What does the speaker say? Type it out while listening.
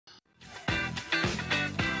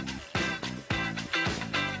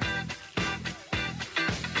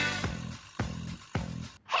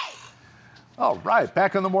All right,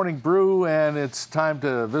 back on the Morning Brew, and it's time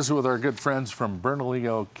to visit with our good friends from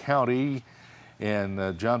Bernalillo County.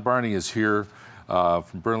 And John Barney is here from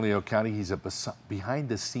Bernalillo County. He's a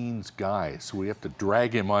behind-the-scenes guy, so we have to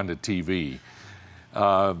drag him onto TV.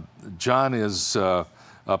 John is a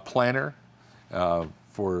planner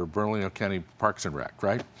for Bernalillo County Parks and Rec,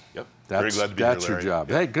 right? Yep. Very glad to be here, That's your Larry.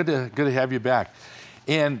 job. Yep. Hey, good to have you back.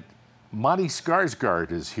 And Monte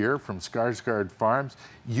Skarsgard is here from Skarsgard Farms.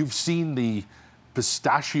 You've seen the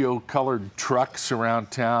pistachio-colored trucks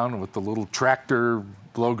around town with the little tractor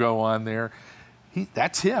logo on there.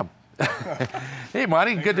 That's him. Hey,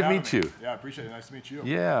 Monte, good to meet you. Yeah, I appreciate it. Nice to meet you.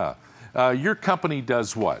 Yeah. Your company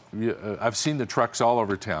does what? I've seen the trucks all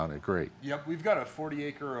over town. They're great. Yep, we've got a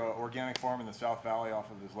 40-acre organic farm in the South Valley off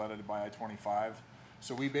of Isleta by I-25.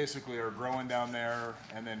 So we basically are growing down there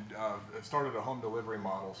and then started a home delivery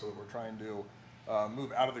model so that we're trying to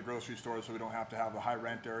move out of the grocery store so we don't have to have a high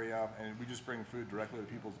rent area, and we just bring food directly to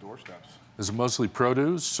people's doorsteps. Is it mostly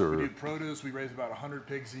produce? Or? We do produce. We raise about 100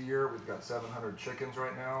 pigs a year. We've got 700 chickens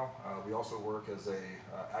right now. We also work as a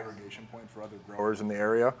aggregation point for other growers in the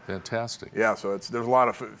area. Fantastic. Yeah, so there's a lot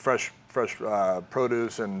of fresh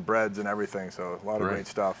produce and breads and everything, so a lot of great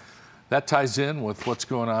stuff. That ties in with what's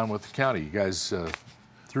going on with the county. You guys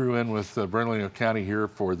threw in with Bernalillo County here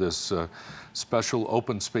for this special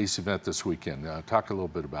open space event this weekend. Talk a little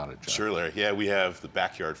bit about it, John. Sure, Larry. Yeah, we have the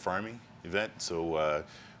backyard farming event. So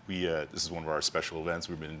this is one of our special events.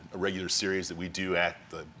 We've been a regular series that we do at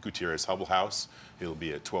the Gutierrez Hubble House. It'll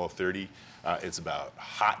be at 12:30. It's about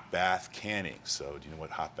hot bath canning. So do you know what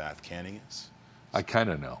hot bath canning is? I kind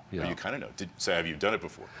of know. Yeah. Oh, you kind of know. So have you done it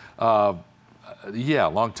before? Yeah, a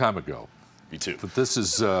long time ago. Me too. But this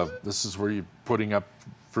is where you're putting up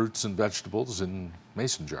fruits and vegetables in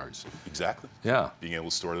mason jars. Exactly. Yeah. Being able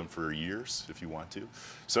to store them for years if you want to.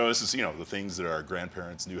 So this is, the things that our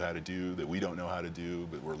grandparents knew how to do that we don't know how to do,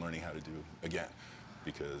 but we're learning how to do again.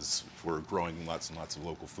 Because if we're growing lots and lots of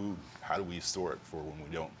local food, how do we store it for when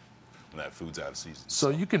that food's out of season? So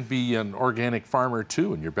you can be an organic farmer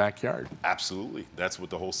too in your backyard. Absolutely. That's what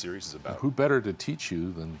the whole series is about. Who better to teach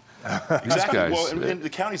you than these Exactly. guys? Well, and the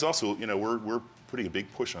county's also, we're putting a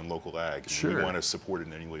big push on local ag. And Sure. We want to support it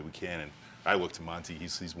in any way we can. And I look to Monte.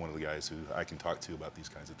 He's one of the guys who I can talk to about these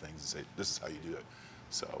kinds of things and say, this is how you do it.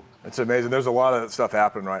 So it's amazing. There's a lot of stuff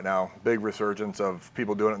happening right now. Big resurgence of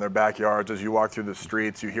people doing it in their backyards. As you walk through the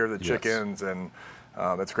streets, you hear the chickens, and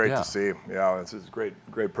it's great to see. Yeah, it's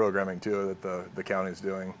great programming too that the county's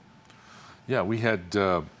doing. Yeah, we had.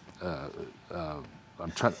 I'm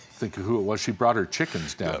trying to think of who it was. She brought her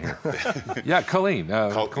chickens down here. Yeah, Colleen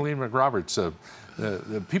McRoberts.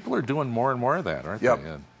 The people are doing more and more of that, aren't they?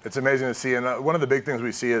 Yeah. It's amazing to see. And one of the big things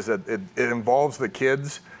we see is that it involves the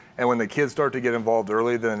kids. And when the kids start to get involved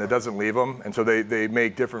early, then it doesn't leave them. And so they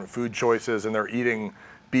make different food choices, and they're eating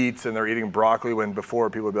beets and they're eating broccoli, when before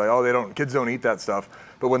people would be like, oh, kids don't eat that stuff.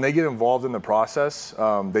 But when they get involved in the process,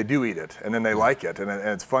 they do eat it, and then they like it, and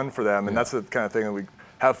it's fun for them. And that's the kind of thing that we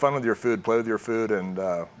have fun with your food, play with your food, and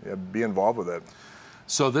be involved with it.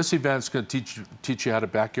 So this event's going to teach you how to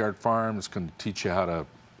backyard farm. It's going to teach you how to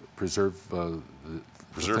preserve the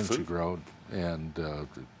things food. You grow and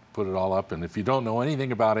put it all up. And if you don't know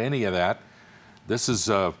anything about any of that, this is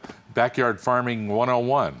Backyard Farming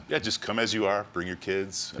 101. Yeah, just come as you are. Bring your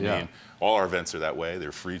kids. I mean, all our events are that way.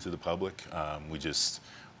 They're free to the public. We just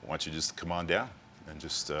want you to just come on down and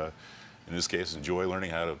just, in this case, enjoy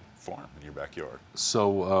learning how to farm in your backyard.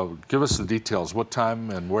 So give us the details. What time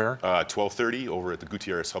and where? 12:30 over at the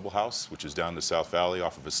Gutierrez Hubble House, which is down in the South Valley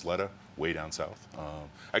off of Isleta, way down south.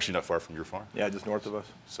 Actually, not far from your farm. Yeah, just north of us.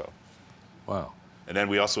 So. Wow. And then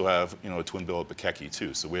we also have, a twin bill at Bikeki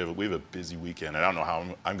too. So we have a busy weekend. And I don't know how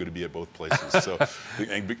I'm going to be at both places. So,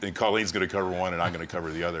 and Colleen's going to cover one, and I'm going to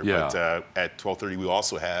cover the other. Yeah. But at 12:30, we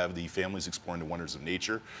also have the Families Exploring the Wonders of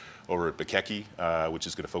Nature over at Bikeki, which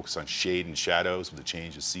is going to focus on shade and shadows with the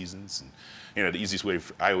change of seasons. And the easiest way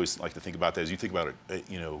I always like to think about that is you think about it,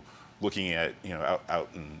 looking at out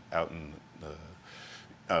in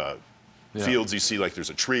the fields, you see like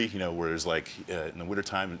there's a tree, where there's like in the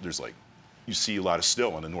wintertime there's like. You see a lot of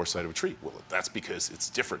snow on the north side of a tree. Well, that's because it's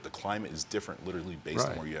different. The climate is different, literally based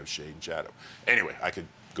on where you have shade and shadow. Anyway, I could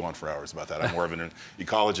go on for hours about that. I'm more of an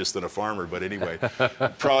ecologist than a farmer, but anyway,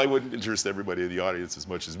 probably wouldn't interest everybody in the audience as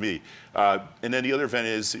much as me. And then the other event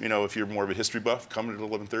is, if you're more of a history buff, come at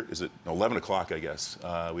 11 o'clock, I guess.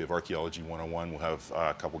 We have Archaeology 101. We'll have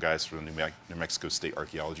a couple guys from the New Mexico State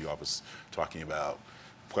Archaeology Office talking about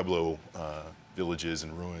Pueblo villages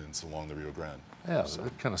and ruins along the Rio Grande. Yeah, so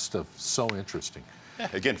that kind of stuff, so interesting. Yeah,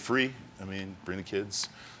 again, free. I mean, bring the kids.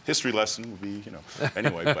 History lesson would be,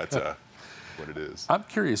 anyway, but what it is. I'm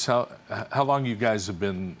curious how long you guys have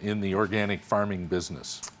been in the organic farming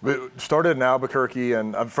business. We started in Albuquerque,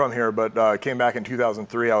 and I'm from here, but came back in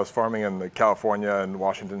 2003. I was farming in the California and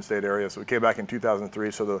Washington State area, so we came back in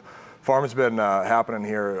 2003. So the farm's been happening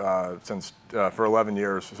here since for 11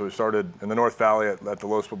 years. So we started in the North Valley at the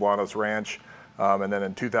Los Poblanos Ranch. And then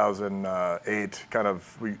in 2008,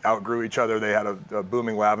 we outgrew each other. They had a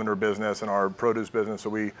booming lavender business and our produce business, so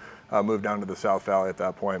we moved down to the South Valley at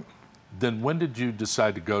that point. Then when did you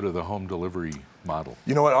decide to go to the home delivery model?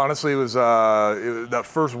 You know what, honestly, it was that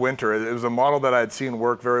first winter. It was a model that I had seen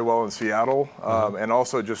work very well in Seattle, and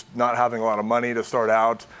also just not having a lot of money to start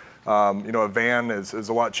out. A van is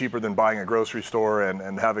a lot cheaper than buying a grocery store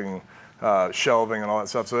and having shelving and all that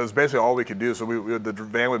stuff. So it was basically all we could do. So the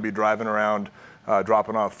van would be driving around,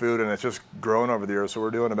 dropping off food, and it's just grown over the years. So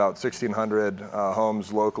we're doing about 1,600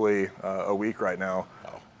 homes locally a week right now.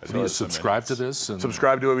 Wow. Do you subscribe to this?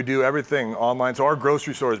 Subscribe to it. We do everything online. So our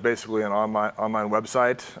grocery store is basically an online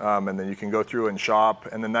website, and then you can go through and shop,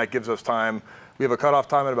 and then that gives us time. We have a cutoff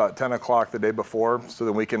time at about 10 o'clock the day before, so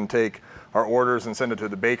that we can take our orders and send it to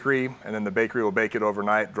the bakery, and then the bakery will bake it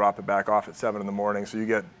overnight, drop it back off at 7 in the morning. So you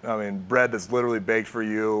get, bread that's literally baked for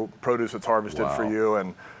you, produce that's harvested for you,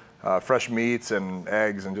 and fresh meats and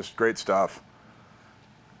eggs and just great stuff.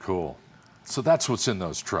 Cool. So that's what's in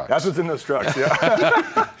those trucks. That's what's in those trucks,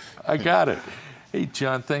 yeah. I got it. Hey,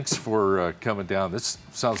 John, thanks for coming down. This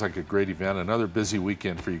sounds like a great event. Another busy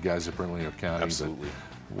weekend for you guys at Bernalillo County. Absolutely.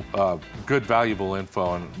 Good, valuable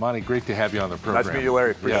info. And Monte, great to have you on the program. Nice to meet you,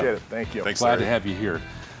 Larry. Appreciate it. Thank you. Thanks, Glad Larry. to have you here.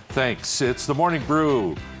 Thanks. It's the Morning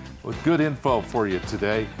Brew with good info for you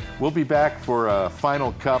today. We'll be back for a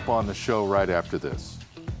final cup on the show right after this.